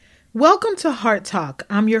Welcome to Heart Talk.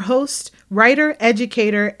 I'm your host, writer,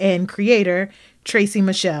 educator, and creator, Tracy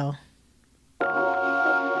Michelle.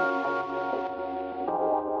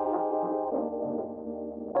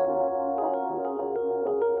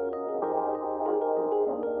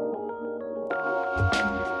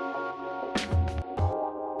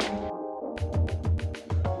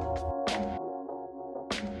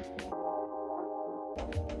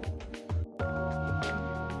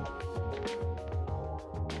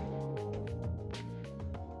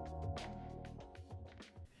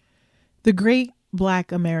 The great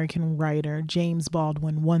Black American writer James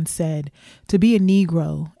Baldwin once said, "To be a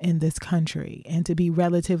Negro in this country and to be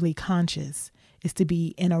relatively conscious is to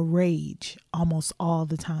be in a rage almost all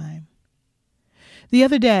the time." The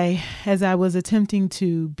other day, as I was attempting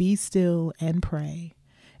to be still and pray,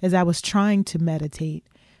 as I was trying to meditate,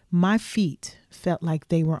 my feet felt like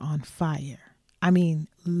they were on fire. I mean,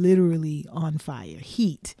 literally on fire.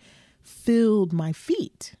 Heat filled my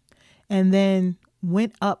feet and then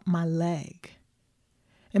went up my leg.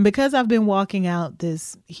 And because I've been walking out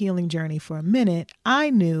this healing journey for a minute,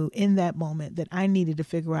 I knew in that moment that I needed to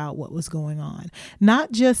figure out what was going on,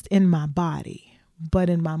 not just in my body,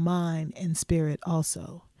 but in my mind and spirit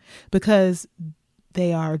also, because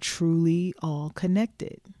they are truly all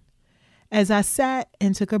connected. As I sat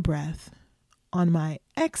and took a breath, on my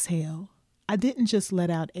exhale, I didn't just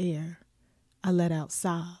let out air, I let out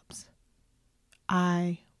sobs.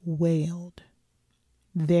 I wailed.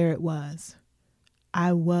 There it was.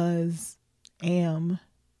 Am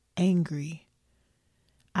angry.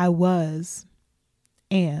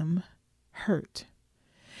 Am hurt.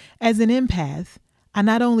 As an empath, I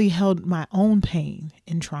not only held my own pain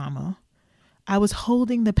and trauma, I was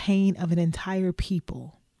holding the pain of an entire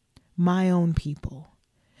people, my own people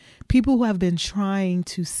who have been trying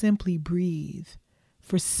to simply breathe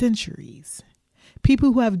for centuries.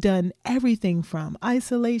 People who have done everything from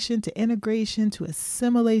isolation to integration to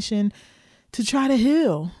assimilation to try to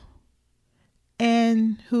heal,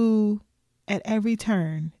 and who at every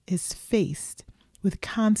turn is faced with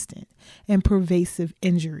constant and pervasive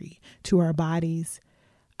injury to our bodies,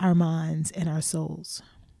 our minds, and our souls.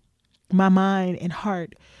 My mind and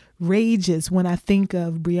heart rages when I think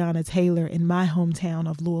of Breonna Taylor in my hometown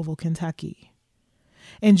of Louisville, Kentucky,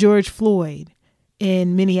 and George Floyd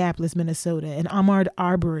in Minneapolis, Minnesota, and Ahmaud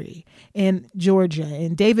Arbery in Georgia,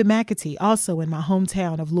 and David McAtee also in my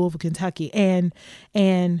hometown of Louisville, Kentucky, and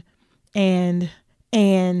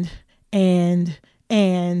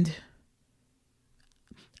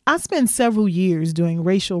I spent several years doing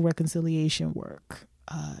racial reconciliation work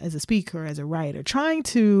as a speaker, as a writer, trying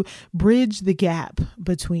to bridge the gap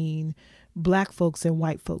between Black folks and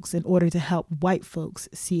white folks in order to help white folks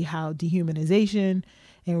see how dehumanization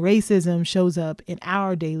and racism shows up in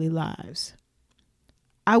our daily lives.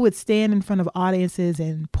 I would stand in front of audiences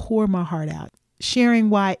and pour my heart out, sharing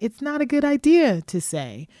why it's not a good idea to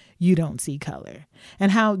say you don't see color,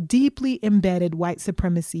 and how deeply embedded white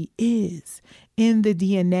supremacy is in the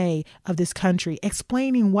DNA of this country,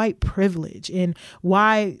 explaining white privilege and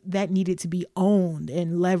why that needed to be owned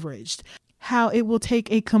and leveraged, how it will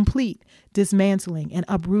take a complete dismantling and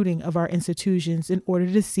uprooting of our institutions in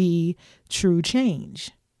order to see true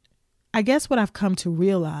change. I guess what I've come to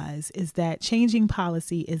realize is that changing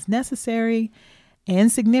policy is necessary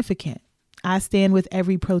and significant. I stand with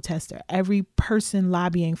every protester, every person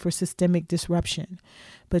lobbying for systemic disruption.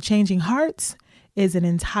 But changing hearts is an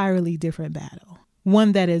entirely different battle,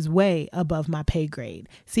 one that is way above my pay grade.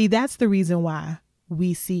 See, that's the reason why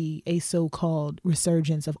we see a so-called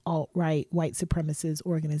resurgence of alt-right white supremacist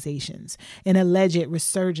organizations, an alleged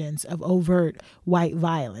resurgence of overt white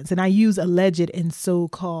violence. And I use alleged and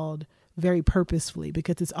so-called very purposefully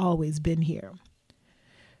because it's always been here.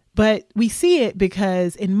 But we see it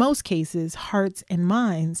because in most cases, hearts and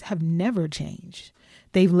minds have never changed.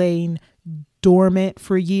 They've lain dormant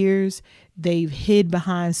for years. They've hid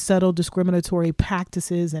behind subtle discriminatory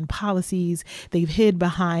practices and policies. They've hid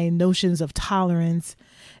behind notions of tolerance.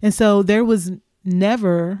 And so there was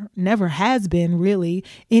never has been really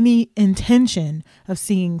any intention of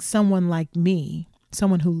seeing someone like me,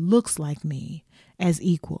 someone who looks like me, as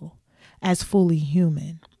equal, as fully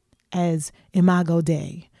human, as imago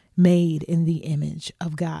Dei, made in the image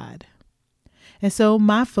of God. And so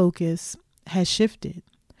my focus has shifted.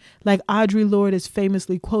 Like Audre Lorde is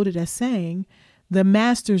famously quoted as saying, "The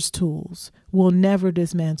master's tools will never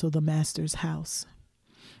dismantle the master's house."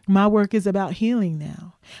 My work is about healing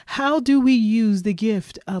now. How do we use the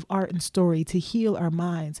gift of art and story to heal our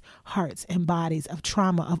minds, hearts, and bodies of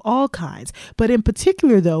trauma of all kinds, but in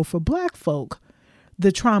particular, though, for Black folk,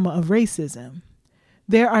 the trauma of racism?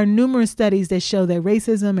 There are numerous studies that show that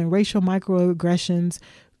racism and racial microaggressions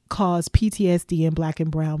cause PTSD in Black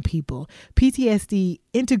and brown people. PTSD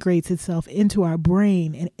integrates itself into our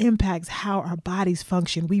brain and impacts how our bodies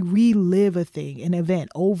function. We relive an event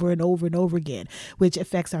over and over and over again, which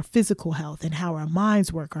affects our physical health and how our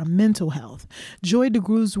minds work, our mental health. Joy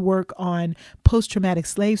DeGruy's work on post-traumatic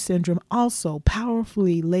slave syndrome also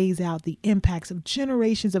powerfully lays out the impacts of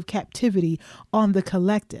generations of captivity on the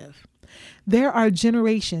collective. There are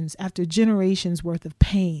generations after generations worth of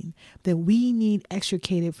pain that we need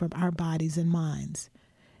extricated from our bodies and minds.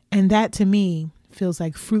 And that to me feels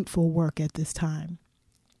like fruitful work at this time.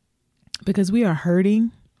 Because we are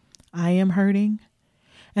hurting. I am hurting.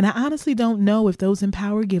 And I honestly don't know if those in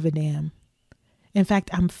power give a damn. In fact,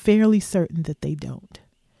 I'm fairly certain that they don't.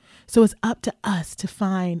 So it's up to us to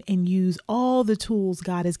find and use all the tools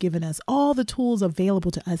God has given us, all the tools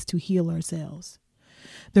available to us to heal ourselves.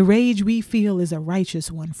 The rage we feel is a righteous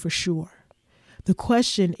one for sure. The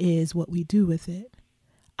question is what we do with it.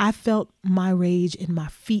 I felt my rage in my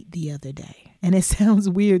feet the other day, and it sounds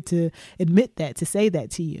weird to admit that, to say that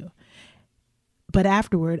to you. But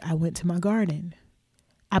afterward, I went to my garden.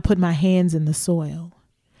 I put my hands in the soil.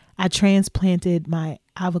 I transplanted my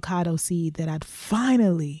avocado seed that I'd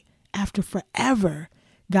finally, after forever,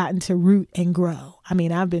 gotten to root and grow. I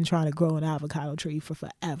mean, I've been trying to grow an avocado tree for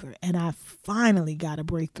forever, and I finally got a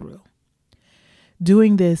breakthrough.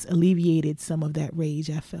 Doing this alleviated some of that rage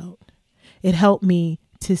I felt. It helped me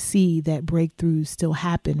to see that breakthroughs still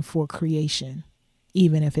happen for creation,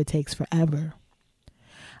 even if it takes forever.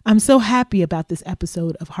 I'm so happy about this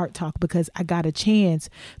episode of Heart Talk because I got a chance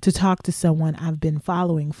to talk to someone I've been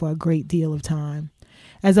following for a great deal of time.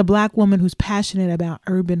 As a Black woman who's passionate about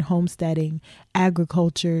urban homesteading,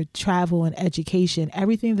 agriculture, travel, and education,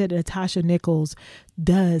 everything that Natasha Nichols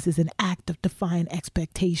does is an act of defying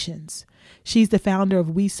expectations. She's the founder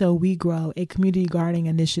of We Sow, We Grow, a community gardening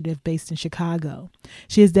initiative based in Chicago.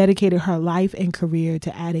 She has dedicated her life and career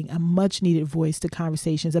to adding a much-needed voice to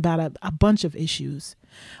conversations about a bunch of issues.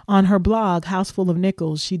 On her blog, House Full of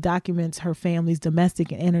Nichols, she documents her family's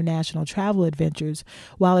domestic and international travel adventures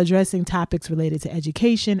while addressing topics related to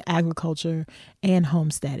education, agriculture, and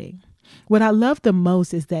homesteading. What I love the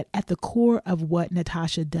most is that at the core of what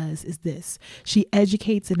Natasha does is this. She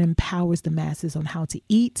educates and empowers the masses on how to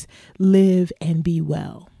eat, live, and be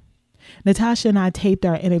well. Natasha and I taped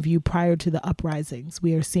our interview prior to the uprisings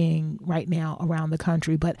we are seeing right now around the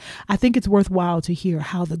country, but I think it's worthwhile to hear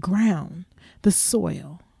how the ground, the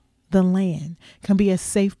soil, the land can be a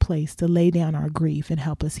safe place to lay down our grief and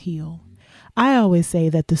help us heal. I always say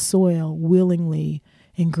that the soil willingly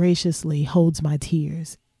and graciously holds my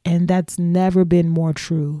tears, and that's never been more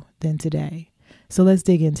true than today. So let's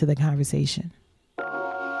dig into the conversation.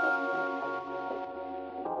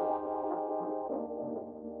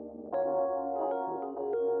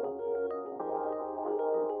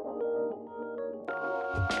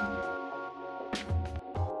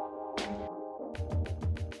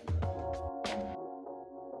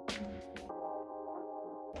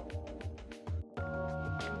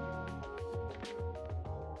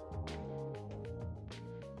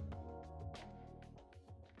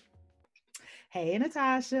 Hey,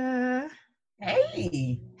 Natasha.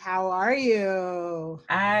 Hey, How are you?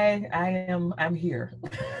 I'm here.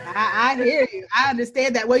 I hear you. I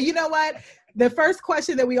understand that. Well, you know what? The first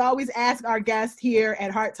question that we always ask our guests here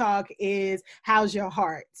at Heart Talk is, how's your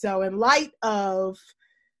heart? So in light of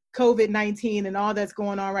COVID-19 and all that's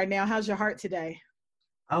going on right now, how's your heart today?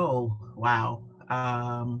 Oh, wow.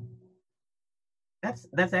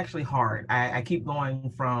 That's actually hard. I keep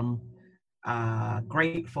going from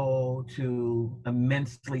grateful to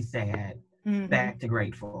immensely sad, back to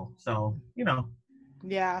grateful. So,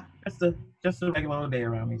 Yeah. just a regular old day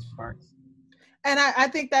around these parts. And I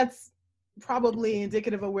think that's probably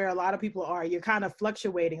indicative of where a lot of people are. You're kind of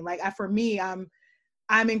fluctuating. Like for me, I'm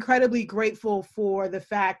incredibly grateful for the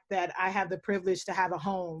fact that I have the privilege to have a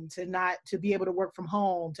home, to be able to work from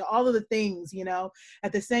home, to all of the things,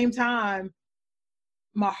 At the same time,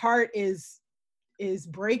 my heart is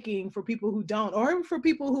breaking for people who don't, or for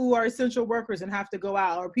people who are essential workers and have to go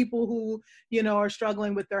out, or people who, are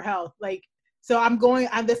struggling with their health. So I'm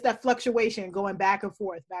this that fluctuation going back and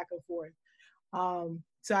forth.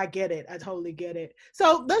 So I get it. I totally get it.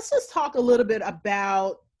 So let's just talk a little bit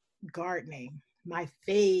about gardening, my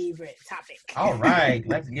favorite topic. All right,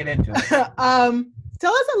 let's get into it.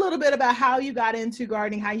 Tell us a little bit about how you got into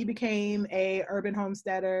gardening, how you became a urban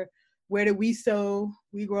homesteader. Where did We Sow,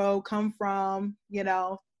 We Grow come from?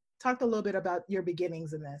 Talk a little bit about your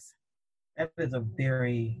beginnings in this. That is a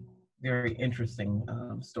very, very interesting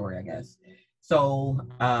story, I guess. So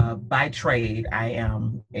by trade, I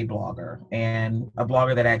am a blogger, and a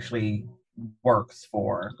blogger that actually works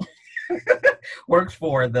for works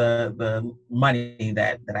for the money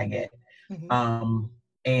that I get. Mm-hmm.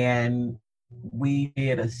 And we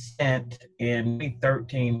did a stint in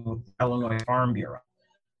 2013 with the Illinois Farm Bureau,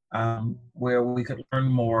 where we could learn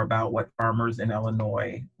more about what farmers in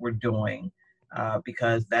Illinois were doing,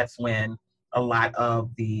 because that's when a lot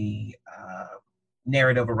of the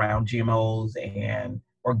narrative around GMOs and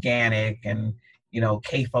organic and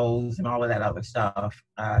CAFOs and all of that other stuff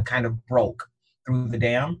kind of broke through the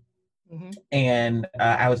dam. Mm-hmm. And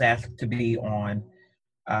I was asked to be on,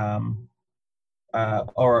 I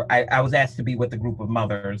was asked to be with a group of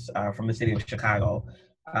mothers from the city of Chicago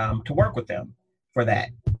to work with them for that.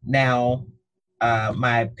 Now,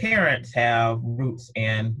 my parents have roots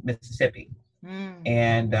in Mississippi,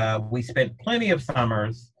 and we spent plenty of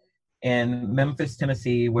summers in Memphis,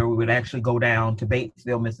 Tennessee, where we would actually go down to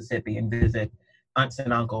Batesville, Mississippi, and visit aunts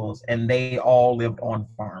and uncles, and they all lived on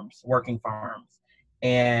farms, working farms.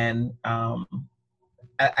 And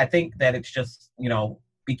I think that it's just,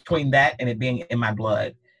 between that and it being in my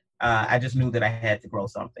blood, I just knew that I had to grow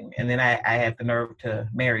something. And then I had the nerve to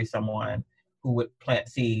marry someone who would plant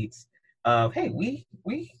seeds of, hey, we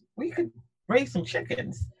could raise some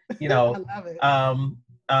chickens, I love it.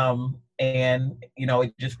 And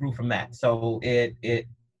it just grew from that. So it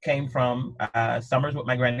came from summers with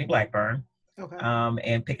my granny Blackburn. Okay.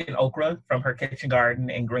 And picking okra from her kitchen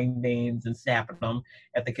garden and green beans and snapping them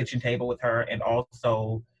at the kitchen table with her, and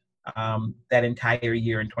also that entire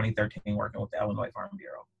year in 2013 working with the Illinois Farm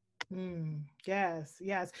Bureau. Yes.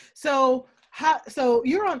 So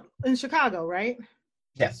you're in Chicago, right?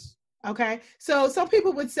 Yes. Okay. So some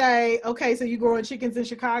people would say, okay, so you growing chickens in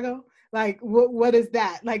Chicago? Like, what is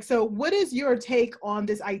that? Like, so what is your take on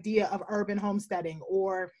this idea of urban homesteading,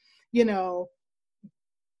 or,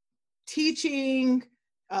 teaching,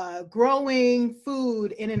 growing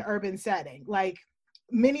food in an urban setting? Like,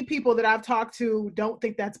 many people that I've talked to don't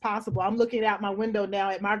think that's possible. I'm looking out my window now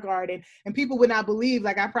at my garden, and people would not believe,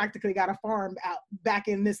 like, I practically got a farm out back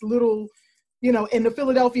in this little, in the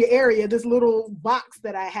Philadelphia area, this little box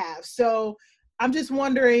that I have. So I'm just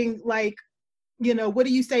wondering, like, what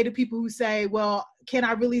do you say to people who say, well, can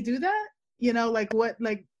I really do that? Like what,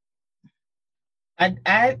 like,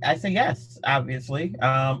 I say yes, obviously,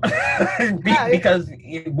 because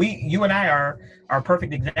you and I are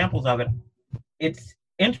perfect examples of it. It's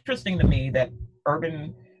interesting to me that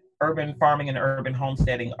urban farming and urban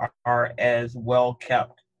homesteading are as well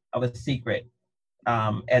kept of a secret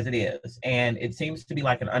as it is, and it seems to be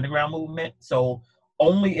like an underground movement. So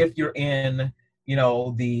only if you're in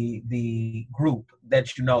the group that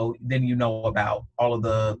then about all of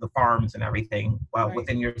the farms and everything right.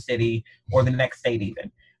 within your city or the next state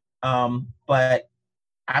even. But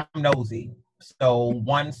I'm nosy. So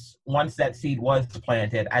once that seed was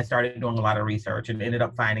planted, I started doing a lot of research and ended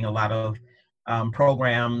up finding a lot of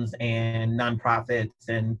programs and nonprofits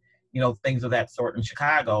and things of that sort in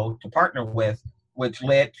Chicago to partner with, which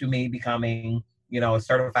led to me becoming a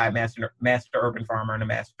certified master urban farmer and a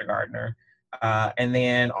master gardener. And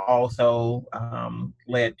then also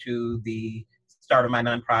led to the start of my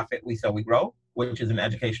nonprofit, We Sow We Grow, which is an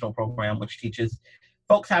educational program which teaches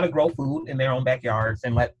folks how to grow food in their own backyards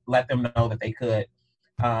and let them know that they could.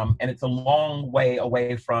 And it's a long way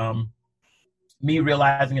away from me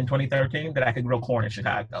realizing in 2013 that I could grow corn in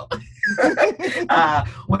Chicago.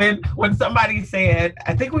 When somebody said,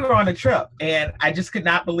 I think we were on a trip, and I just could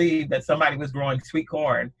not believe that somebody was growing sweet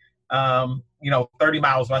corn 30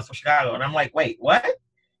 miles west of Chicago. And I'm like, wait, what?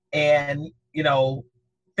 And,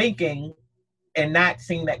 thinking and not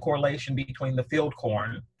seeing that correlation between the field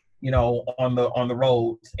corn, on the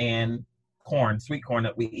roads, and sweet corn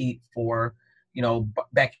that we eat for,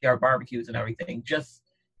 backyard barbecues and everything. Just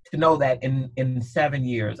to know that in 7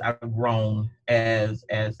 years, I've grown as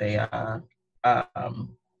a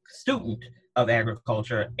student of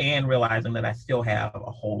agriculture, and realizing that I still have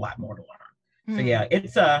a whole lot more to learn. So yeah,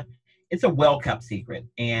 it's a well-kept secret.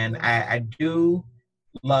 And I do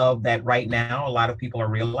love that right now a lot of people are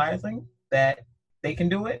realizing that they can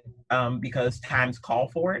do it because times call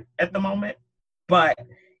for it at the moment. But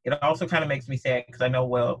it also kind of makes me sad, because I know,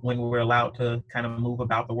 well, when we're allowed to kind of move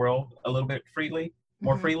about the world a little bit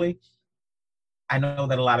more freely, I know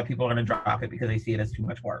that a lot of people are going to drop it because they see it as too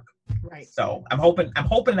much work. Right. So I'm hoping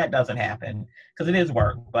that doesn't happen, because it is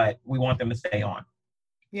work, but we want them to stay on.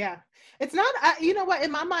 Yeah. It's not, you know what,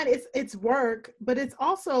 in my mind, it's work, but it's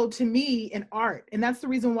also, to me, an art. And that's the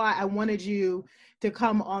reason why I wanted you to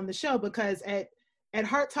come on the show, because at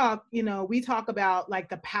Heart Talk, we talk about, like,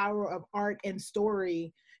 the power of art and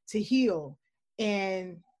story to heal.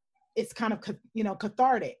 and it's kind of,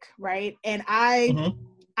 cathartic, right? And Mm-hmm.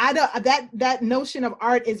 I don't, that notion of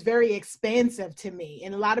art is very expansive to me.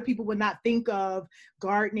 And a lot of people would not think of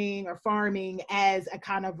gardening or farming as a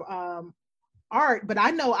kind of art, but I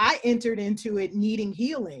know I entered into it needing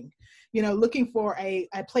healing, looking for a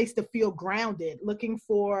place to feel grounded, looking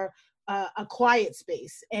for a quiet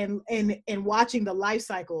space, and watching the life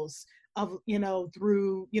cycles of,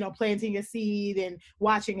 through, planting a seed and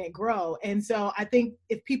watching it grow. And so I think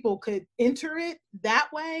if people could enter it that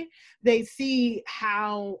way, they see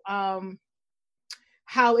how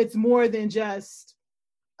it's more than just,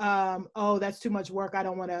 oh, that's too much work, I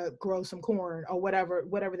don't want to grow some corn, or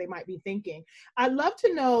whatever they might be thinking. I'd love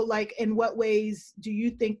to know, like, in what ways do you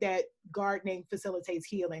think that gardening facilitates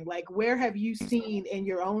healing? Like, where have you seen in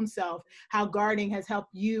your own self how gardening has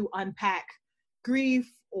helped you unpack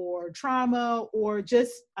grief or trauma, or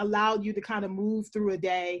just allowed you to kind of move through a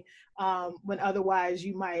day when otherwise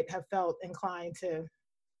you might have felt inclined to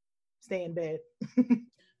stay in bed?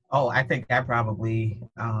 Oh, I think that probably,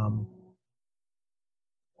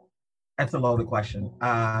 that's a loaded question.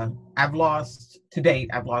 I've lost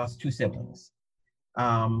two siblings.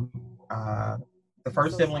 The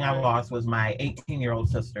first sibling I lost was my 18-year-old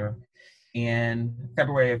sister in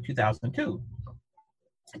February of 2002.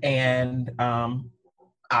 And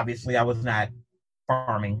obviously I was not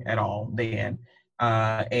farming at all then.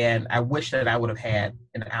 And I wish that I would have had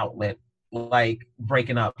an outlet, like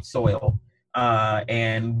breaking up soil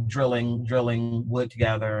and drilling wood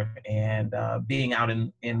together, and being out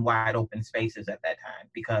in wide open spaces at that time,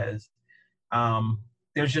 because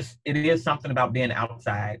it is something about being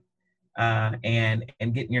outside and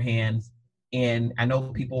getting your hands in. I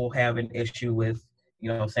know people have an issue with,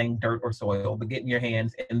 saying dirt or soil, but getting your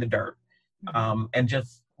hands in the dirt and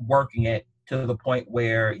just working it to the point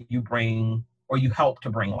where you bring, or you help to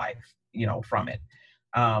bring life, from it.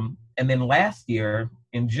 And then last year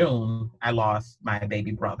in June, I lost my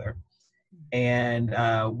baby brother, and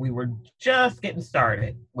we were just getting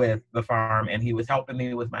started with the farm, and he was helping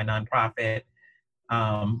me with my nonprofit.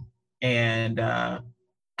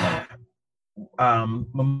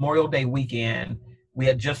 Memorial Day weekend, we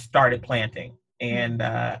had just started planting, and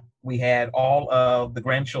we had all of the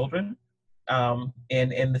grandchildren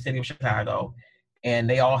in the city of Chicago, and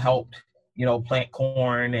they all helped, plant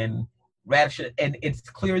corn and radishes. And it's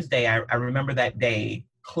clear as day. I remember that day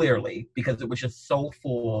clearly, because it was just so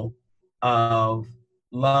full of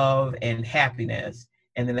love and happiness.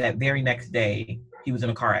 And then that very next day, he was in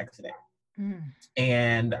a car accident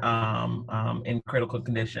and in critical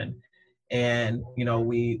condition. And,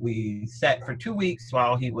 we sat for 2 weeks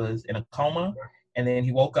while he was in a coma, and then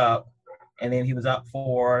he woke up, and then he was up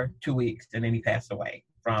for 2 weeks, and then he passed away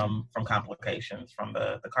from complications from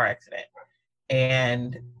the car accident.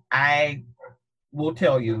 And I will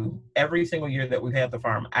tell you, every single year that we've had the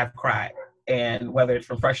farm, I've cried. And whether it's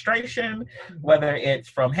from frustration, whether it's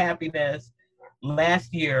from happiness,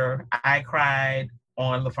 last year I cried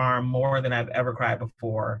on the farm more than I've ever cried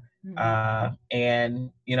before. And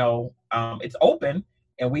it's open,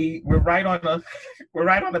 and we're right on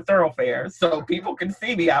the thoroughfare, so people can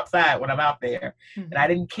see me outside when I'm out there. And I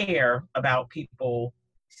didn't care about people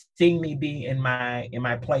seeing me be in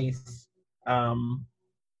my place of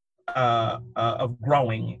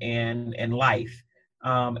growing and life,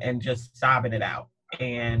 and just sobbing it out.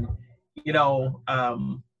 And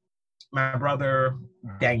my brother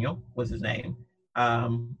Daniel was his name,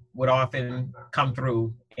 would often come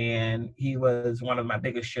through, and he was one of my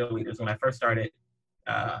biggest cheerleaders when I first started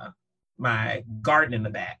my garden in the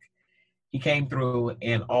back. He came through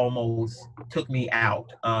and almost took me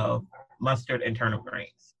out of mustard and turnip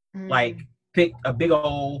greens. Like, picked a big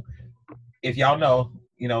old, if y'all know,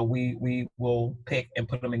 we will pick and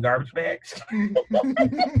put them in garbage bags.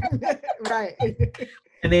 Right.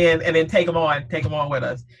 And then take them on with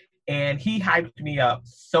us. And he hyped me up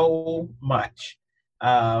so much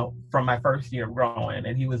from my first year of growing.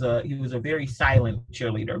 And he was a very silent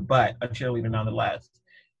cheerleader, but a cheerleader nonetheless.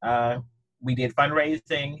 We did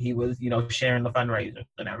fundraising. He was, sharing the fundraisers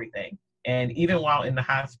and everything. And even while in the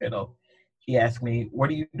hospital, he asked me, "What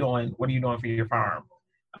are you doing? What are you doing for your farm?"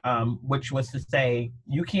 Which was to say,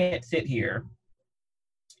 you can't sit here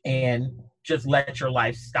and just let your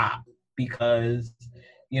life stop, because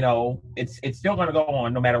it's still going to go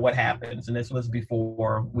on no matter what happens. And this was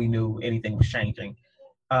before we knew anything was changing.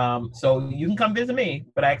 So you can come visit me,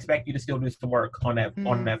 but I expect you to still do some work on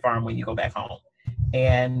that farm when you go back home.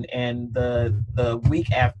 And the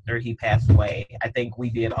week after he passed away, I think we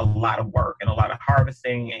did a lot of work and a lot of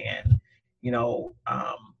harvesting and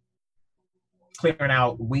clearing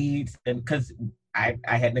out weeds. And because I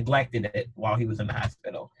had neglected it while he was in the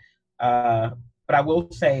hospital. But I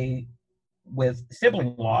will say, with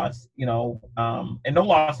sibling loss, and no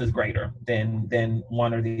loss is greater than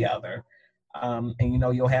one or the other. And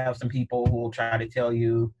you'll have some people who will try to tell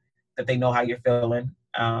you that they know how you're feeling,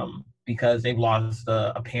 because they've lost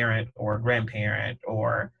a parent or a grandparent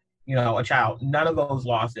or a child. None of those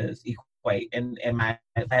losses equate. And my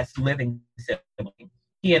last living sibling,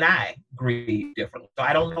 he and I grieve differently. So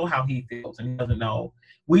I don't know how he feels, and he doesn't know.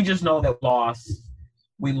 We just know that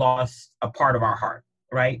we lost a part of our heart,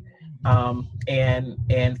 right?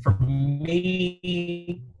 And for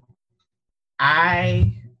me,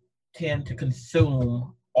 I tend to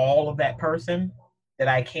consume all of that person that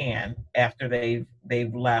I can after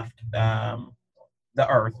they've left the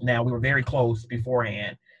earth. Now, we were very close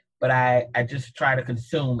beforehand, but I just try to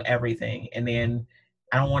consume everything, and then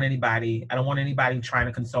I don't want anybody trying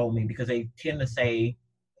to console me, because they tend to say,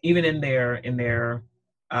 even in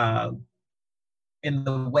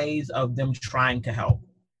the ways of them trying to help,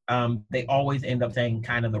 they always end up saying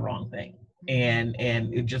kind of the wrong thing, and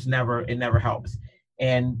it just never helps.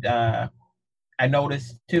 And I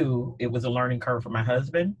noticed too, it was a learning curve for my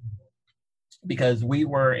husband, because we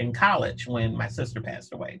were in college when my sister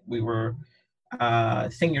passed away. We were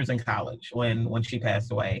seniors in college when she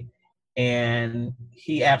passed away, and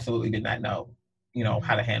he absolutely did not know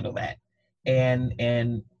how to handle that.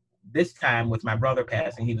 And this time, with my brother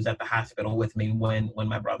passing, he was at the hospital with me when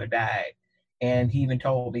my brother died, and he even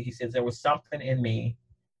told me, he says, there was something in me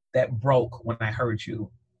that broke when I heard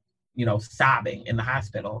you sobbing in the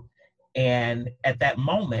hospital. And at that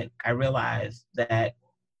moment, I realized that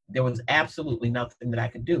there was absolutely nothing that I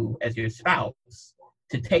could do as your spouse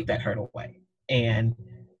to take that hurt away. And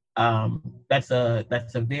that's a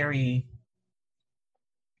very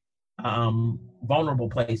vulnerable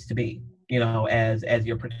place to be, as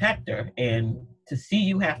your protector. And to see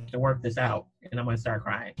you have to work this out, and I'm going to start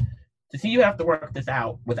crying, to see you have to work this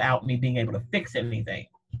out without me being able to fix anything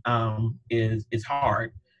is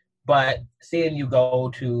hard. But seeing you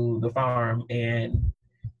go to the farm, and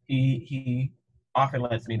he often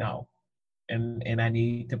lets me know, and I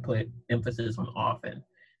need to put emphasis on often,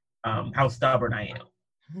 how stubborn I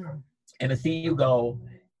am. And to see you go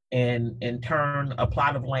and turn a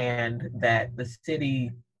plot of land that the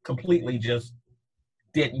city completely just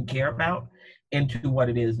didn't care about into what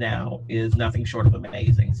it is now is nothing short of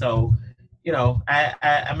amazing. So,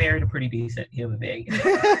 I married a pretty decent human being.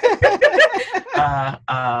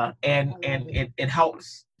 And it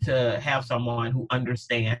helps to have someone who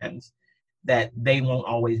understands that they won't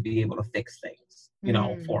always be able to fix things,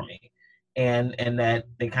 for me. And that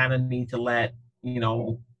they kind of need to let,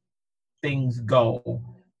 things go.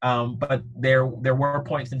 But there were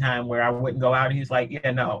points in time where I wouldn't go out, and he's like, yeah,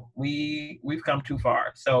 no, we've come too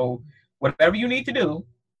far. So whatever you need to do,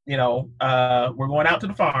 we're going out to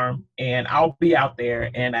the farm, and I'll be out there,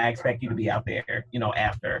 and I expect you to be out there,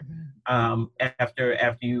 after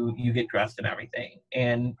you get dressed and everything.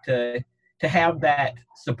 And to have that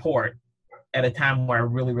support at a time where I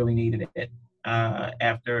really, really needed it,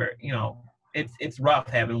 after, it's rough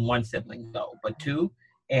having one sibling go, but two,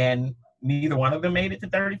 and neither one of them made it to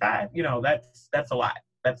 35. That's a lot.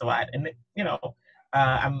 That's a lot. And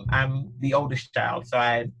I'm the oldest child, so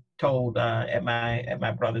I told at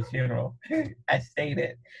my brother's funeral, I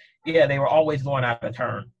stated, yeah, they were always going out of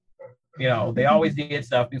turn. They always did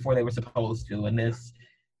stuff before they were supposed to, and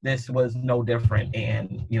this was no different.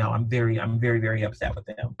 And I'm very, very upset with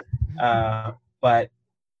them. But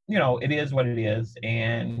it is what it is,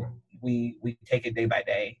 and we take it day by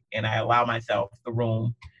day. And I allow myself the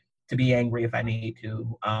room to be angry if I need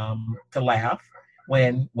to laugh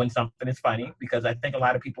when something is funny, because I think a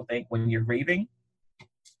lot of people think when you're grieving,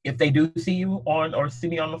 if they do see you or see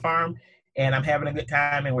me on the farm and I'm having a good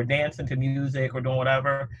time and we're dancing to music or doing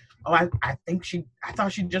whatever, I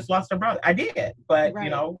thought she just lost her brother. I did, but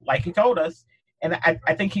right. Like he told us, and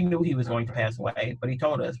I think he knew he was going to pass away, but he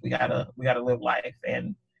told us we gotta live life.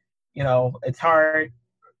 And it's hard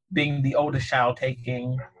being the oldest child,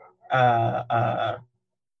 taking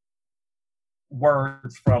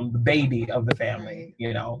words from the baby of the family,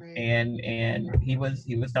 right. And he was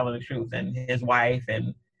telling the truth, and his wife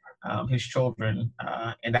and his children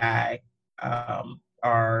and I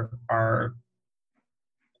are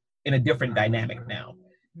in a different dynamic now.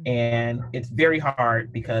 And it's very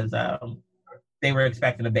hard because they were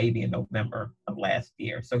expecting a baby in November of last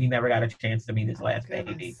year, so he never got a chance to meet his last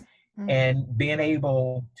baby. And being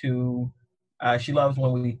able to she loves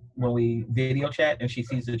when we video chat and she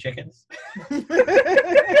sees the chickens.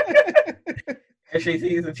 And she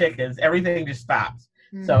sees the chickens, everything just stops.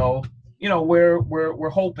 So we're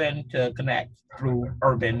hoping to connect through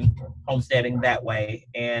urban homesteading that way,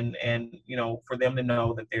 and for them to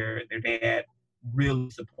know that their dad really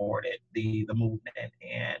supported the movement,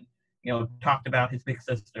 and talked about his big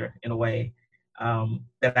sister in a way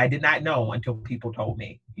that I did not know until people told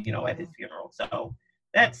me, at his funeral. So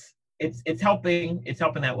that's it's helping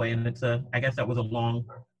that way, and I guess that was a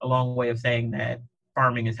long way of saying that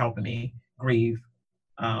farming is helping me grieve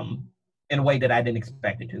in a way that I didn't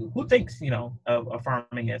expect it to. Who thinks, of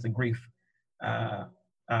farming as a grief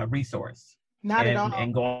resource? Not at all.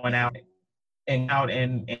 And going out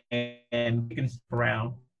and kicking stuff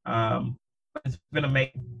around. It's been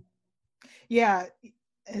amazing. Yeah,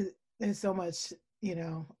 there's so much.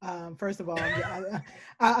 First of all,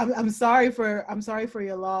 I'm sorry for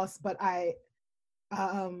your loss, but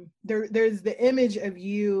there's the image of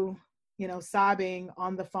you, sobbing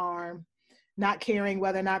on the farm, not caring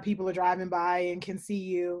whether or not people are driving by and can see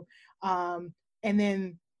you. And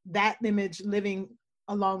then that image living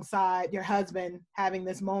alongside your husband, having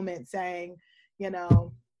this moment saying,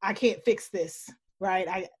 I can't fix this,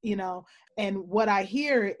 right? And what I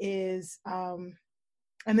hear is,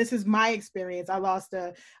 and this is my experience. I lost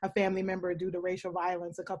a family member due to racial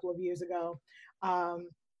violence a couple of years ago,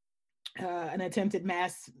 an attempted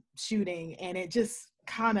mass shooting. And it just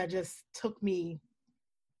kind of just took me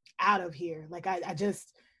out of here. Like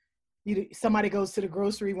somebody goes to the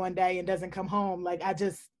grocery one day and doesn't come home. Like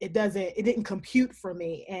it didn't compute for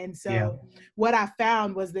me. And so what I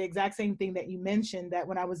found was the exact same thing that you mentioned, that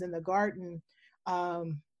when I was in the garden,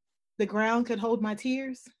 the ground could hold my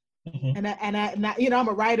tears. Mm-hmm. And I, I'm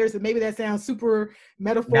a writer, so maybe that sounds super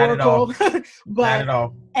metaphorical, but not at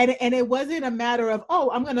all. And it wasn't a matter of,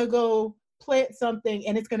 I'm going to go plant something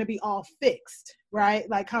and it's going to be all fixed, right?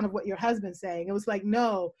 Like kind of what your husband's saying. It was like,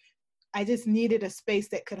 no, I just needed a space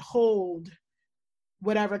that could hold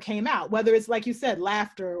whatever came out, whether it's like you said,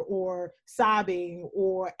 laughter or sobbing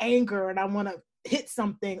or anger, and I want to hit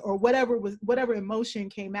something or whatever emotion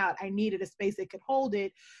came out. I needed a space that could hold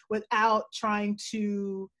it without trying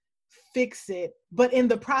to fix it. But in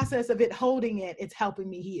the process of it holding it, it's helping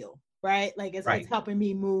me heal, right? Like it's helping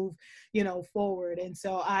me move, forward. And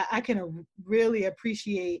so I can really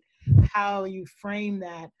appreciate how you frame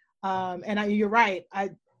that. And you're right.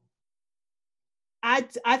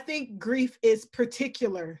 I think grief is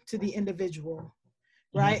particular to the individual,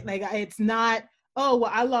 right? Mm-hmm. Like it's not,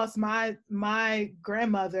 I lost my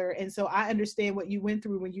grandmother, and so I understand what you went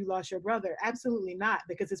through when you lost your brother. Absolutely not,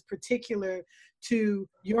 because it's particular to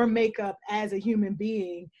your makeup as a human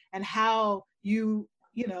being and how you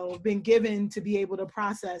been given to be able to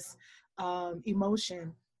process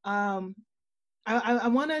emotion. I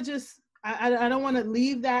want to just, I don't want to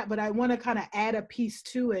leave that, but I want to kind of add a piece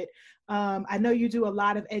to it. I know you do a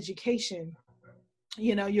lot of education.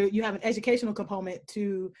 You have an educational component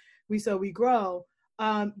to We Sow We Grow.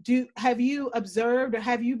 Have you observed, or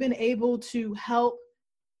have you been able to help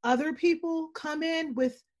other people come in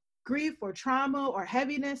with grief or trauma or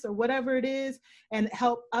heaviness or whatever it is, and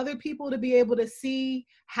help other people to be able to see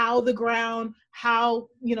how the ground, how,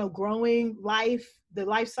 growing life, the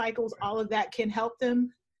life cycles, all of that can help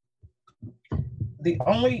them? The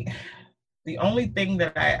only thing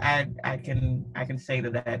that I can say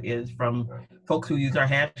to that is from folks who use our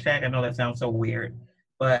hashtag. I know that sounds so weird,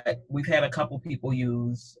 but we've had a couple people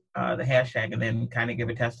use the hashtag and then kind of give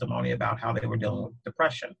a testimony about how they were dealing with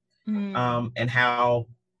depression, and how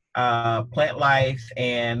plant life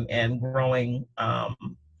and growing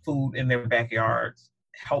food in their backyards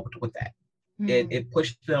helped with that. It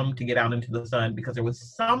pushed them to get out into the sun, because there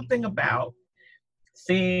was something about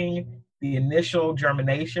seeing the initial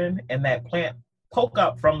germination and that plant poke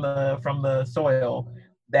up from the soil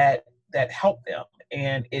that helped them.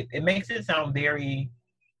 And it makes it sound very,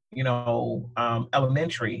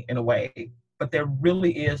 elementary in a way, but there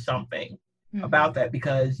really is something about that,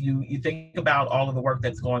 because you think about all of the work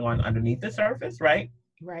that's going on underneath the surface, right?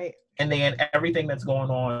 Right. And then everything that's going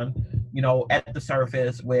on, at the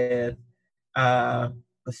surface with the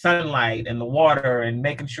sunlight and the water, and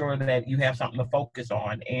making sure that you have something to focus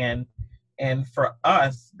on. And for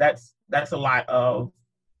us, that's a lot of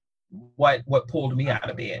what pulled me out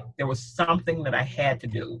of bed. There was something that I had to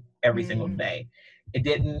do every single day. It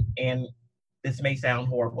didn't, and this may sound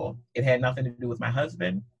horrible, it had nothing to do with my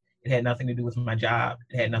husband. It had nothing to do with my job.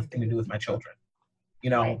 It had nothing to do with my children,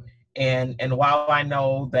 Right. And while I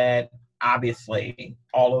know that obviously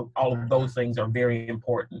all of those things are very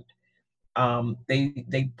important,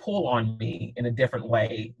 they pull on me in a different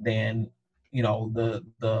way than,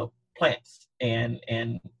 the plants and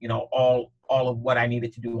all of what I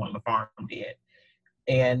needed to do on the farm did.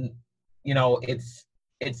 And,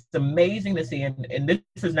 it's amazing to see, and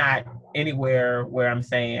this is not anywhere where I'm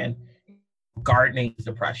saying gardening is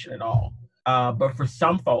depression at all. But for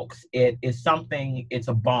some folks, it is something, it's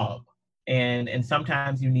a balm. And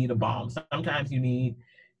sometimes you need a balm. Sometimes you need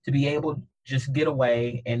to be able to just get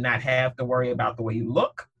away and not have to worry about the way you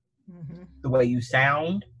look, the way you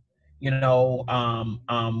sound,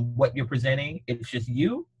 what you're presenting. It's just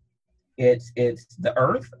you. It's the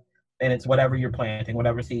earth, and it's whatever you're planting,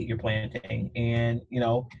 whatever seed you're planting. And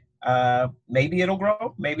maybe it'll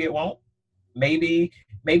grow, maybe it won't. Maybe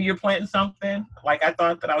you're planting something. Like I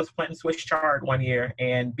thought that I was planting Swiss chard one year,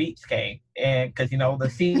 and beets came, and because the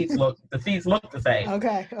seeds look the same.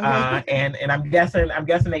 Okay. And I'm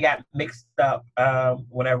guessing they got mixed up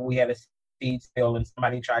whenever we had a seed spill, and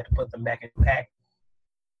somebody tried to put them back in the pack.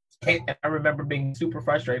 And I remember being super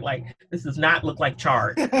frustrated, like, this does not look like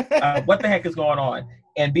chard. What the heck is going on?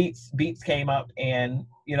 And beets came up, and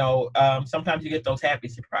sometimes you get those happy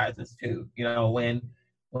surprises too.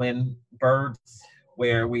 When birds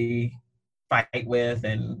where we fight with,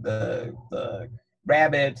 and the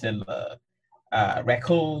rabbits and the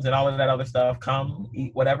raccoons and all of that other stuff come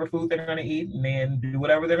eat whatever food they're going to eat, and then do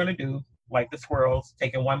whatever they're going to do, like the squirrels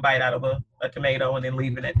taking one bite out of a tomato and then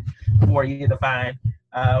leaving it for you to find.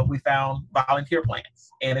 We found volunteer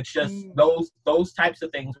plants, and it's just those types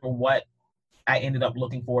of things were what I ended up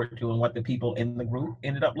looking forward to, and what the people in the group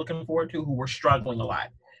ended up looking forward to, who were struggling a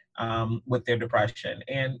lot with their depression.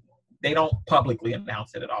 And they don't publicly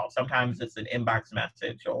announce it at all. Sometimes it's an inbox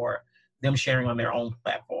message or them sharing on their own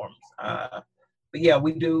platforms. But yeah,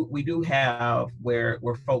 we do have where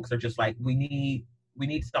folks are just like, we need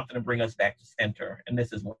something to bring us back to center, and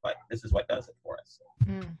this is what does it for us.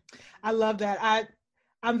 I love that.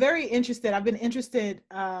 I'm very interested. I've been interested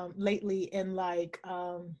lately in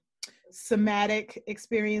somatic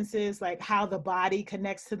experiences, like how the body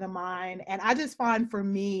connects to the mind. And I just find for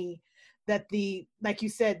me that like you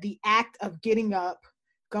said, the act of getting up,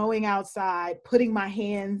 going outside, putting my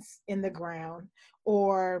hands in the ground,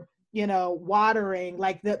 or, watering,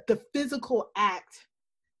 like the physical act,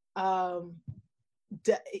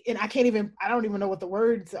 and I don't even know what the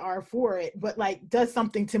words are for it, but like does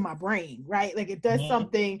something to my brain, right? Like it does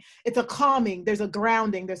something, there's a calming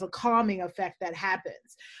effect that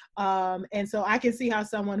happens. And so I can see how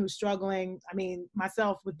someone who's struggling,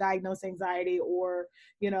 myself with diagnosed anxiety or,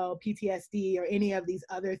 PTSD or any of these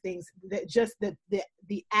other things, that just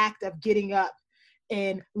the act of getting up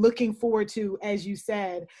and looking forward to, as you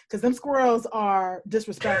said, because them squirrels are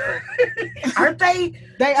disrespectful. Aren't they?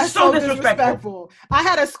 They are so disrespectful. I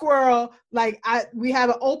had a squirrel, we have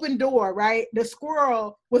an open door, right? The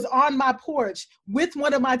squirrel was on my porch with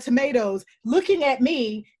one of my tomatoes, looking at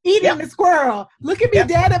me, eating the squirrel, looking me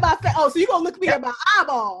dead in my face. Oh, so you're going to look me in my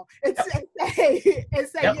eyeball and say,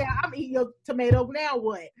 yeah, I'm eating your tomato, now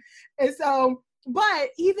what? And so,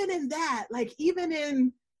 but even in that, even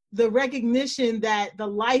in the recognition that the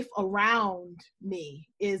life around me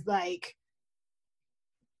is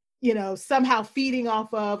somehow feeding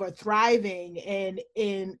off of or thriving, and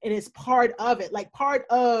it's part of it, like part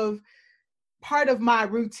of my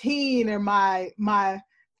routine, or my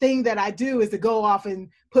thing that I do is to go off and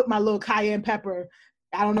put my little cayenne pepper.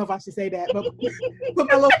 I don't know if I should say that, but put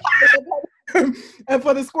my little cayenne pepper and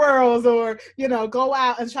for the squirrels, or, go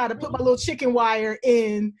out and try to put my little chicken wire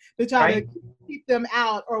in to try to keep them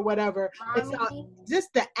out or whatever. It's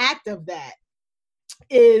just the act of that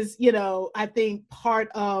is, I think part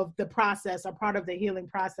of the process, or part of the healing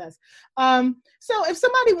process. So if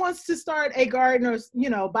somebody wants to start a garden,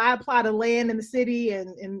 or, buy a plot of land in the city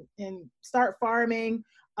and start farming,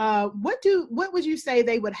 what would you say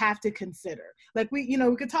they would have to consider? Like we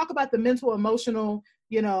could talk about the mental, emotional,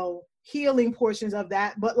 healing portions of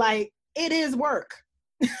that, but it is work.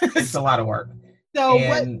 It's a lot of work. So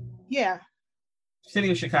City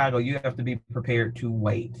of Chicago, you have to be prepared to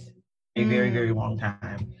wait a very, very long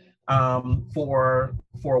time. For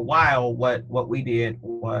a while, what we did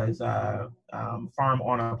was farm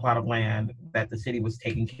on a plot of land that the city was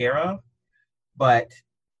taking care of, but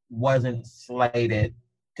wasn't slated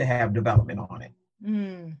to have development on it.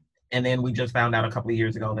 And then we just found out a couple of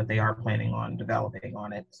years ago that they are planning on developing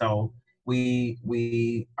on it. So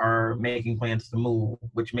we are making plans to move,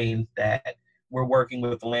 which means that we're working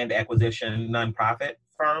with the land acquisition nonprofit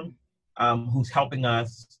firm who's helping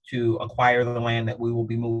us to acquire the land that we will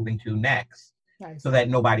be moving to next, so that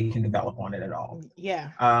nobody can develop on it at all.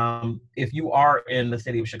 Yeah. If you are in the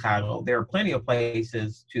city of Chicago, there are plenty of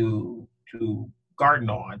places to garden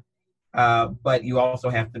on, but you also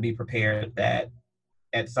have to be prepared that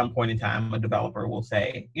at some point in time, a developer will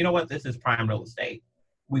say, you know what, this is prime real estate.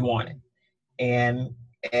 We want it. And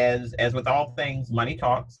as with all things, money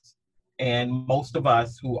talks, and most of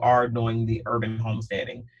us who are doing the urban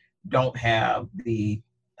homesteading don't have the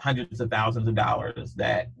hundreds of thousands of dollars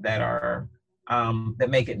that are that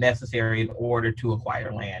make it necessary in order to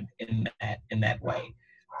acquire land in that way.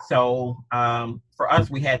 So for us,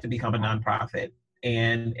 we had to become a nonprofit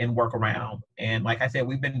and work around. And like I said,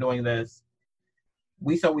 we've been doing this.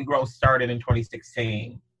 We So We Grow started in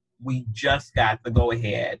 2016. We just got the go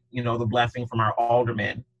ahead, the blessing from our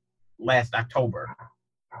alderman last October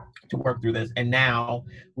to work through this. And now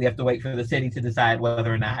we have to wait for the city to decide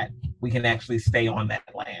whether or not we can actually stay on that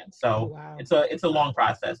land. So wow. it's a long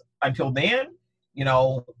process. Until then,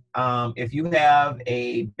 if you have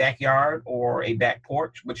a backyard or a back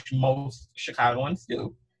porch, which most Chicagoans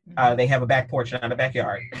do, they have a back porch, not a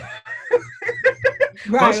backyard.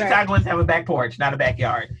 Most Chicagoans have a back porch, not a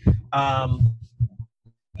backyard.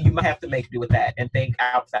 You might have to make do with that and think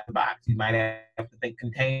outside the box. You might have to think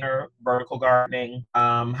container, vertical gardening,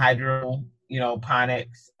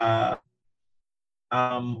 hydroponics,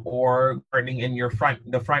 or gardening in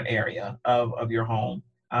the front area of your home,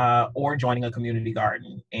 or joining a community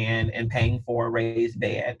garden and paying for a raised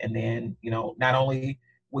bed. And then, not only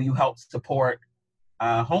will you help support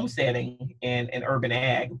homesteading and urban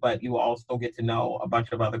ag, but you will also get to know a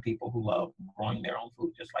bunch of other people who love growing their own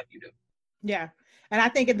food just like you do. Yeah. And I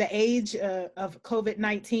think in the age of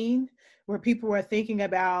COVID-19, where people are thinking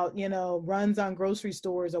about, runs on grocery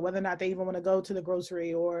stores or whether or not they even want to go to the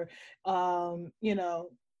grocery or, how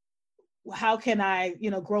can I,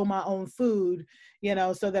 grow my own food,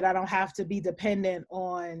 so that I don't have to be dependent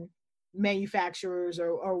on manufacturers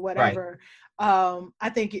or whatever. Right. I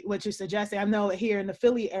think what you're suggesting, I know here in the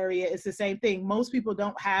Philly area, it's the same thing. Most people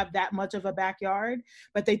don't have that much of a backyard,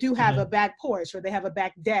 but they do have a back porch, or they have a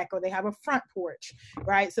back deck, or they have a front porch,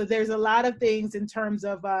 right? So there's a lot of things in terms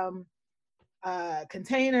of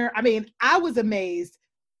container. I mean, I was amazed.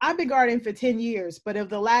 I've been gardening for 10 years, but of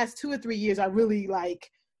the last 2 or 3 years, I really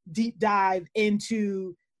deep dive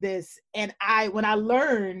into this. And when I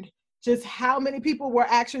learned just how many people were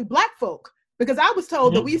actually Black folk, because I was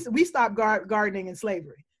told that we stopped gardening in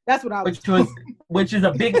slavery. That's what I was told. Which is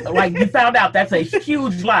a big, you found out that's a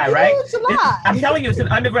huge lie, right? Huge lie. I'm telling you, it's an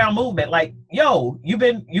underground movement. Yo, you've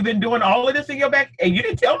been doing all of this in your back and you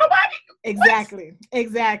didn't tell nobody? Exactly.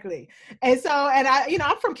 And so, and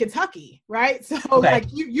I'm from Kentucky, right? So okay.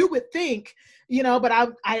 You would think, but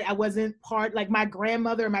I wasn't part, my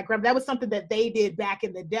grandmother and that was something that they did back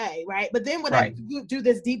in the day, right? But then when I do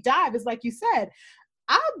this deep dive, it's like you said,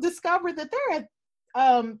 I've discovered that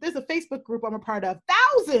there's a Facebook group I'm a part of,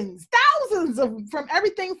 thousands from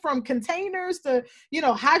everything from containers to,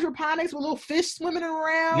 hydroponics with little fish swimming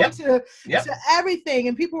around to everything.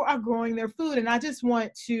 And people are growing their food. And I just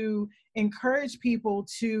want to encourage people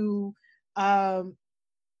to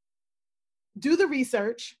do the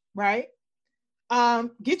research, right?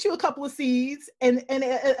 Get you a couple of seeds and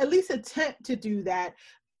at least attempt to do that.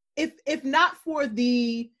 If not for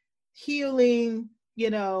the healing,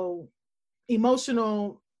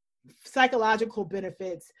 emotional, psychological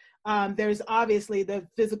benefits, there's obviously the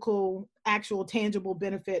physical, actual, tangible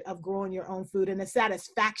benefit of growing your own food and the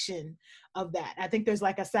satisfaction of that. I think there's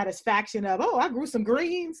a satisfaction of, I grew some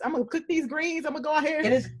greens. I'm gonna cook these greens. I'm gonna go out here.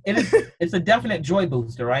 It's a definite joy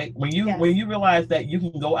booster, right? When you realize that you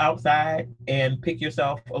can go outside and pick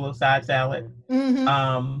yourself a little side salad.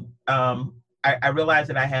 Mm-hmm. I realize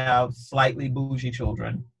that I have slightly bougie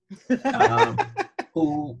children.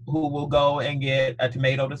 Who will go and get a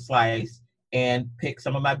tomato to slice and pick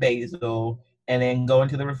some of my basil and then go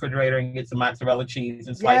into the refrigerator and get some mozzarella cheese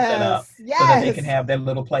and slice that up so that they can have their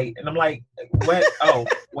little plate. And I'm like, what? Oh,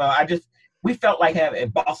 well, we felt like having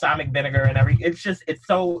balsamic vinegar and everything. It's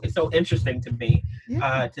so interesting to me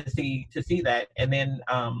to see that. And then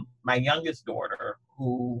my youngest daughter,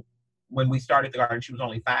 who, when we started the garden, she was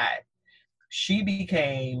only 5. She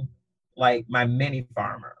became my mini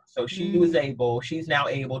farmer. So she's now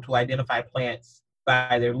able to identify plants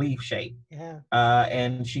by their leaf shape. Yeah.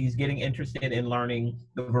 And she's getting interested in learning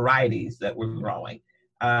the varieties that we're growing.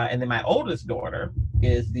 And then my oldest daughter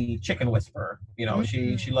is the chicken whisperer.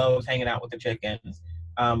 She loves hanging out with the chickens.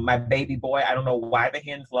 My baby boy, I don't know why the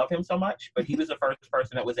hens love him so much, but he was the first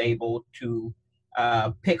person that was able to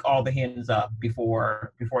pick all the hens up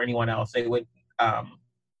before anyone else. They would,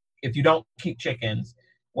 if you don't keep chickens,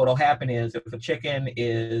 what'll happen is if a chicken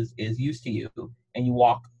is used to you and you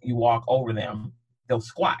walk over them, they'll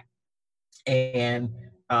squat. And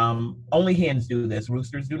only hens do this.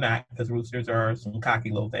 Roosters do not, because roosters are some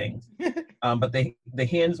cocky little things. But the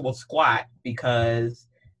hens will squat because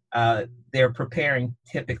they're preparing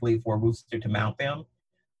typically for a rooster to mount them.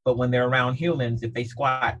 but when they're around humans, if they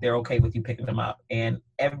squat, they're okay with you picking them up. And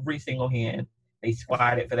every single hen, they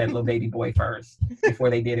squatted for that little baby boy first before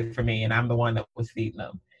they did it for me. And I'm the one that was feeding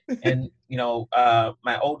them. And,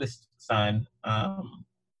 my oldest son,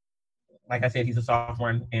 like I said, he's a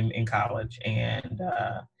sophomore in college. And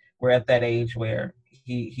we're at that age where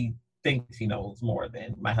he thinks he knows more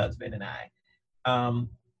than my husband and I.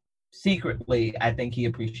 Secretly, I think he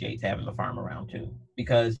appreciates having the farm around too,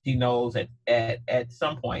 because he knows at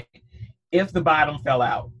some point, if the bottom fell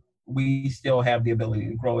out, we still have the ability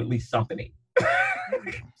to grow at least something to eat.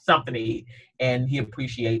 Something to eat. And he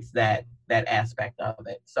appreciates that aspect of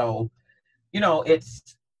it. So,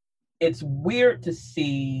 it's weird to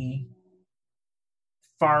see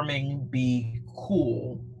farming be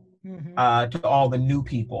cool to all the new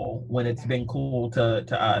people when it's been cool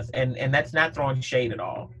to us. And that's not throwing shade at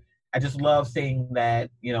all. I just love seeing that,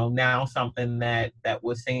 now something that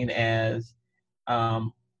was seen as,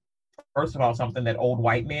 first of all, something that old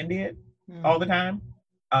white men did all the time,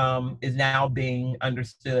 is now being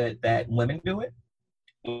understood that women do it,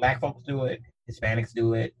 Black folks do it, Hispanics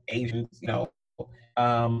do it, Asians,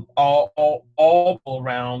 all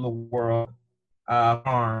around the world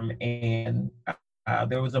farm. And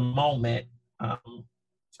there was a moment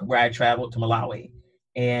where I traveled to Malawi,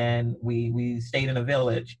 and we stayed in a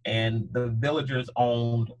village, and the villagers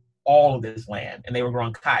owned all of this land, and they were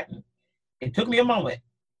growing cotton. It took me a moment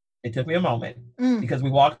because we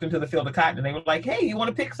walked into the field of cotton, and they were like, "Hey, you want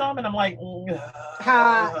to pick some?" And I'm like,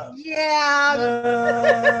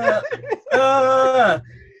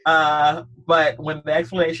 but when the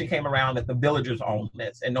explanation came around that the villagers owned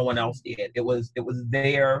this and no one else did, it was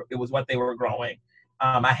what they were growing.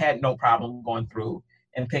 I had no problem going through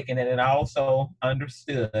and picking it. And I also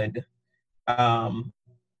understood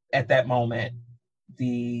at that moment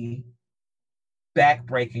the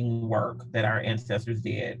backbreaking work that our ancestors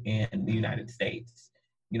did in the United States,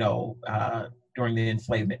 during the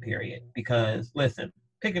enslavement period. Because listen,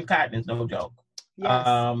 picking cotton is no joke. Yes.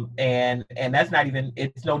 And that's not even,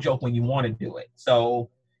 it's no joke when you want to do it. So,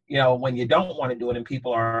 when you don't want to do it and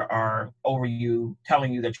people are over you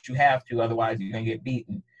telling you that you have to, otherwise you're going to get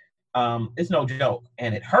beaten. It's no joke,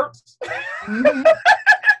 and it hurts. Mm-hmm.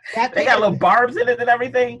 They got little barbs in it and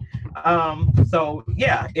everything. So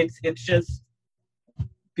yeah, it's just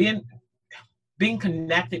being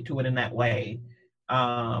connected to it in that way,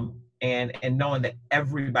 and knowing that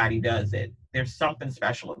everybody does it. There's something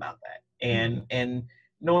special about that, and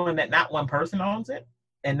knowing that not one person owns it,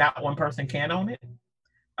 and not one person can own it.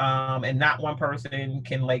 And not one person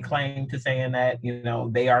can lay claim to saying that,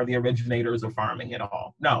 they are the originators of farming at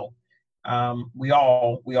all. No, we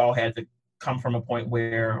all had to come from a point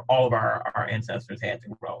where all of our ancestors had to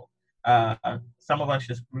grow. Some of us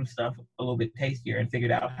just grew stuff a little bit tastier and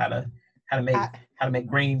figured out how to make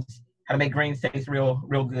greens taste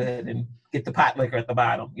real good and get the pot liquor at the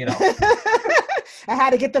bottom. I had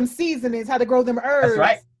to get them seasonings, how to grow them herbs.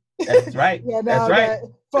 That's right. That's right.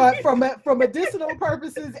 For medicinal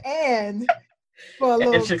purposes and for a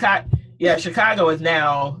little. And Chicago is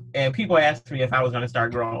now, and people asked me if I was going to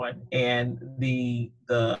start growing, and the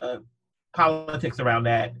politics around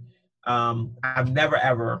that, I've never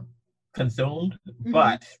ever consumed,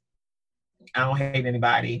 but I don't hate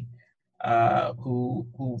anybody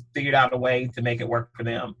who figured out a way to make it work for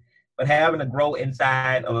them. But having to grow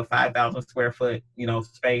inside of a 5,000 square foot,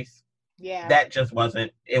 space, that just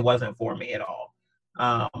wasn't for me at all.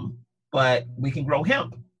 But we can grow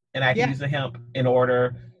hemp, and I can use the hemp in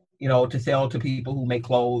order, to sell to people who make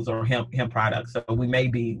clothes or hemp products. So we may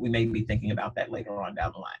be thinking about that later on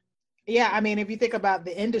down the line. Yeah, I mean, if you think about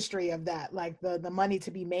the industry of that, like the money to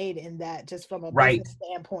be made in that, just from a business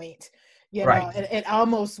standpoint, it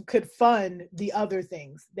almost could fund the other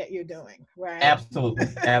things that you're doing, right?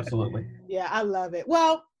 Absolutely. Yeah, I love it.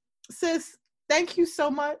 Well, sis, thank you so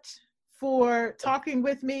much for talking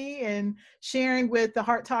with me and sharing with the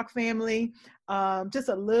Heart Talk family just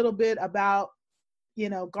a little bit about,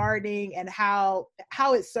 gardening and how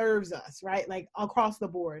it serves us, right? Like across the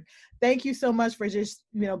board. Thank you so much for just,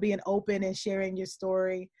 being open and sharing your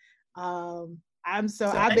story. Thanks for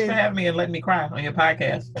having me and letting me cry on your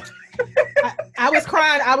podcast. I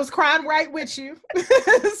was crying right with you.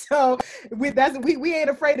 So we ain't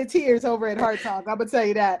afraid of tears over at Heart Talk. I'm gonna tell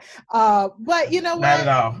you that. But you know what? Not at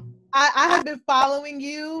all. I have been following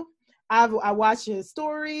you. I watch your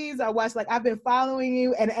stories. I've been following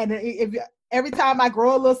you, and if every time I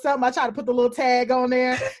grow a little something, I try to put the little tag on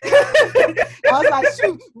there. I was like,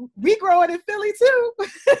 shoot, we grow it in Philly too.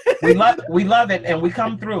 we love it, and we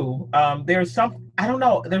come through. There's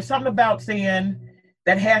something about seeing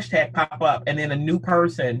that hashtag pop up and then a new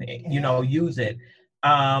person, use it.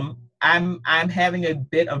 I'm having a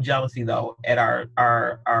bit of jealousy though at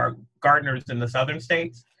our gardeners in the southern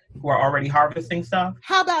states who are already harvesting stuff.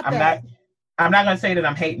 How about that? I'm not gonna say that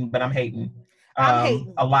I'm hating, but I'm hating. I'm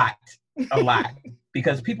hating a lot,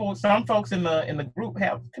 because some folks in the group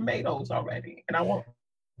have tomatoes already, and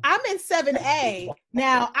I'm in 7A.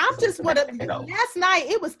 Now, I'm just last night,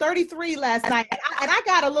 it was 33 last night, and I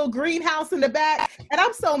got a little greenhouse in the back, and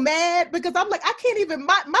I'm so mad because I'm like, I can't even,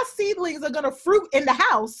 my seedlings are going to fruit in the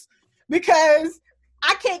house because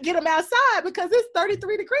I can't get them outside because it's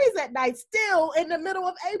 33 degrees at night still in the middle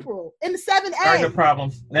of April in the 7A. Gardener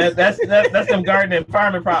problems. That's some gardening and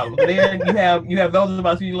farming problems. And then you have those of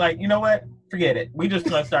us who like, you know what? Forget it. We just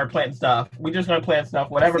gonna start planting stuff. We just gonna plant stuff.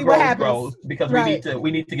 Whatever grows because we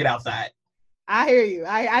need to get outside. I hear you.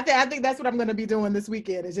 I think that's what I'm gonna be doing this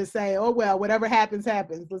weekend is just say, oh well, whatever happens.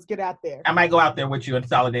 Let's get out there. I might go out there with you in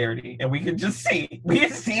solidarity, and we can see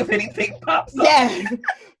if anything pops up. Yeah.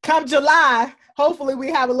 Come July, hopefully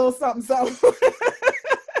we have a little something.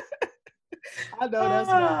 I know that's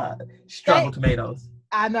right. Struggle tomatoes.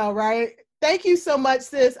 I know, right? Thank you so much,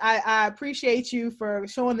 sis. I appreciate you for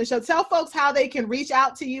showing the show. Tell folks how they can reach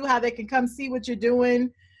out to you, how they can come see what you're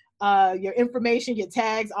doing, your information, your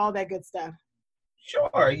tags, all that good stuff.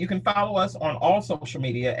 Sure. You can follow us on all social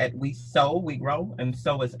media at We Sow, We Grow, and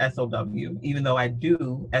so is SOW, even though I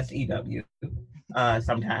do SEW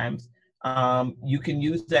sometimes. You can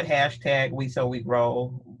use that hashtag We Sow, We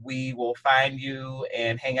Grow. We will find you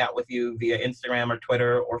and hang out with you via Instagram or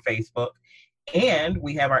Twitter or Facebook. And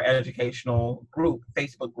we have our educational group,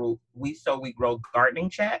 Facebook group, We Sow, We Grow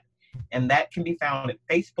Gardening Chat. And that can be found at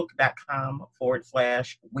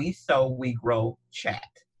facebook.com/We Sow, We Grow Chat.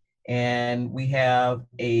 And we have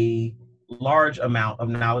a large amount of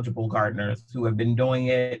knowledgeable gardeners who have been doing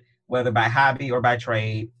it, whether by hobby or by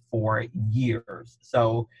trade, for years.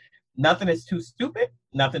 So nothing is too stupid,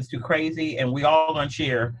 nothing's too crazy, and we all gonna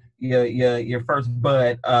cheer your first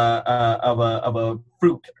bud of a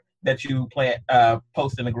fruit that you plant,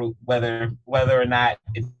 post in the group, whether or not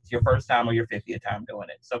it's your first time or your 50th time doing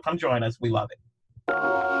it. So come join us. We love it.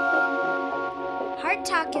 Heart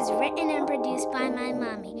Talk is written and produced by my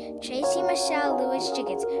mommy, Tracy Michelle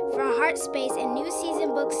Lewis-Jiggets, for Heart Space and New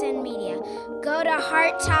Season Books and Media. Go to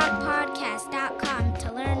hearttalkpodcast.com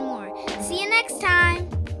to learn more. See you next time.